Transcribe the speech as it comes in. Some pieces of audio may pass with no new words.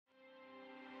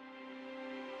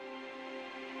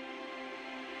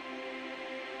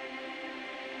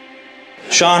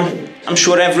Sian, I'm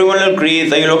sure everyone will agree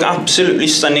that you look absolutely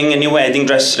stunning in your wedding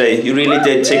dress today. You really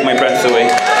did take my breath away.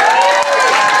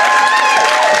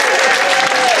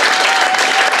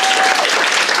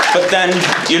 But then,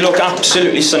 you look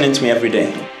absolutely stunning to me every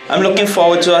day. I'm looking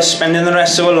forward to us spending the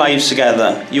rest of our lives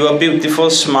together. You are beautiful,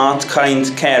 smart, kind,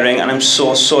 caring, and I'm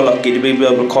so lucky to be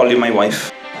able to call you my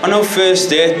wife. On our first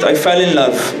date, I fell in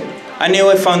love. I knew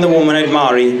I found the woman I'd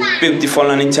marry, beautiful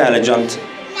and intelligent.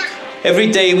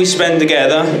 Every day we spend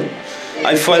together,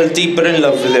 I fell deeper in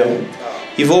love with you.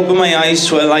 You've opened my eyes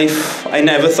to a life I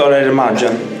never thought I'd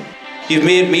imagine. You've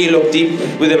made me look deep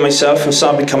within myself and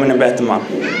start becoming a better man.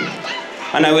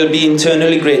 And I will be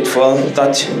eternally grateful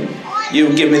that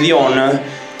you give me the honour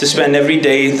to spend every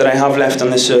day that I have left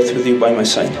on this earth with you by my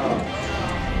side.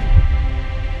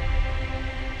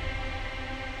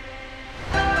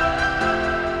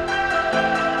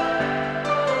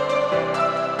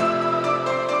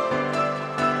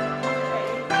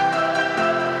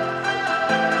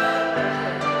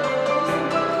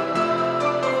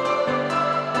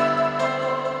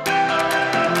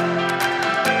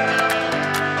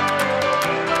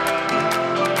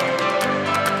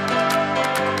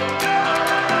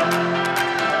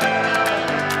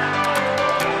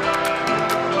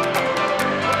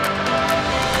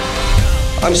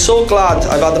 I'm so glad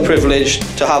I've had the privilege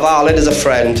to have Aled as a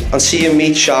friend and see him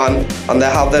meet Sian and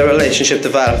have their relationship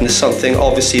develop into something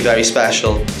obviously very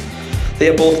special. They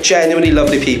are both genuinely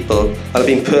lovely people and have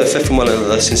been perfect for one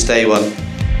another since day one.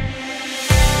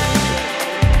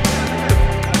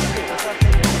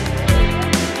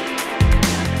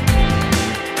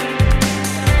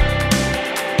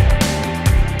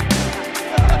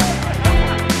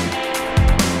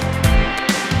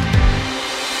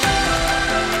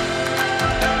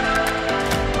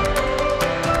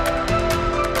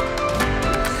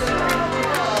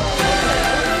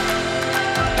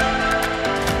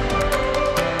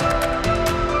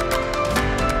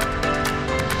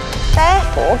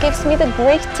 Therefore, gives me the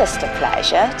greatest of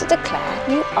pleasure to declare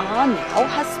you are now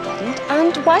husband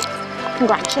and wife.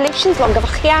 Congratulations,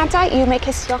 longyfarchiadau, you may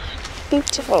kiss your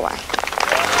beautiful wife.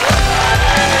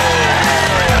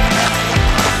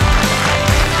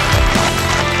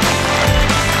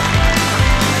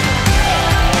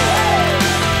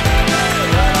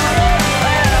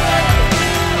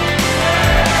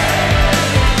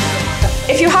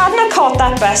 If you hadn't have caught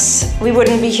that bus, we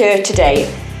wouldn't be here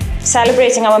today,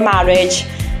 celebrating our marriage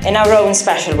in our own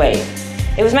special way.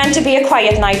 It was meant to be a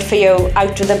quiet night for you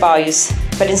out with the boys,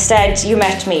 but instead you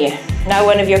met me, now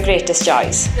one of your greatest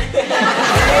joys.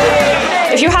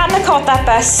 If you hadn't have caught that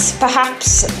bus,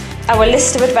 perhaps our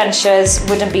list of adventures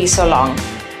wouldn't be so long.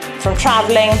 From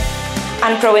travelling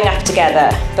and growing up together,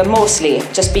 but mostly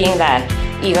just being there,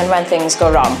 even when things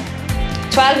go wrong.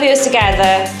 12 years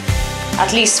together,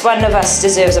 at least one of us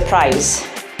deserves a prize.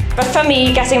 But for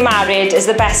me, getting married is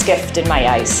the best gift in my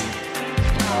eyes.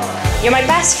 You're my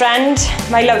best friend,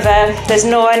 my lover, there's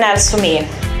no one else for me.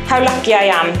 How lucky I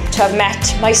am to have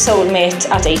met my soulmate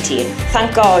at 18.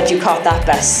 Thank God you caught that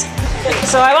bus.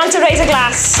 So I want to raise a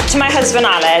glass to my husband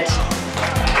Aled.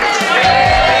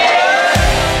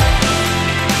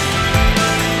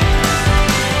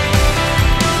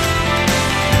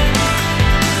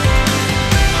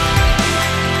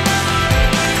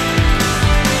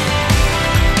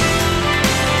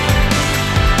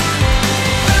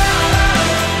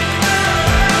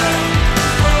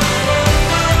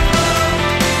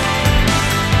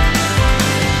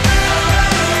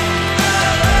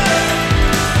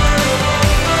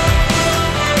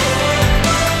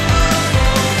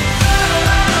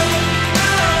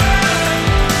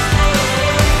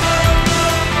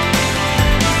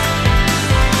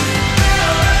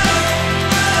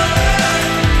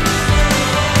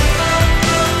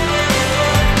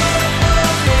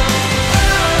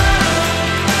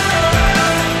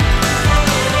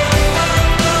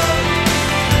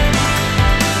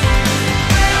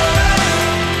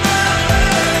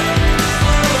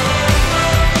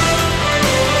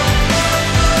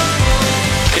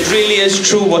 It really is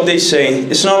true what they say.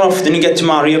 It's not often you get to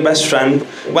marry your best friend.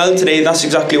 Well, today that's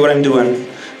exactly what I'm doing.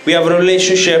 We have a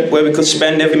relationship where we could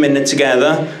spend every minute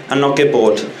together and not get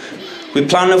bored. We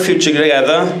plan our future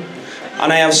together,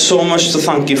 and I have so much to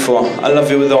thank you for. I love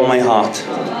you with all my heart.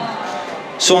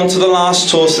 So on to the last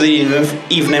toast of the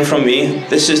evening from me.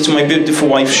 This is to my beautiful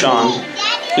wife, Sian.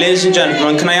 Ladies and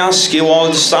gentlemen, can I ask you all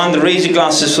to stand and raise your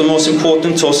glasses for the most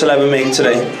important toast I'll ever make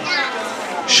today?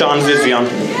 Sian Vivian.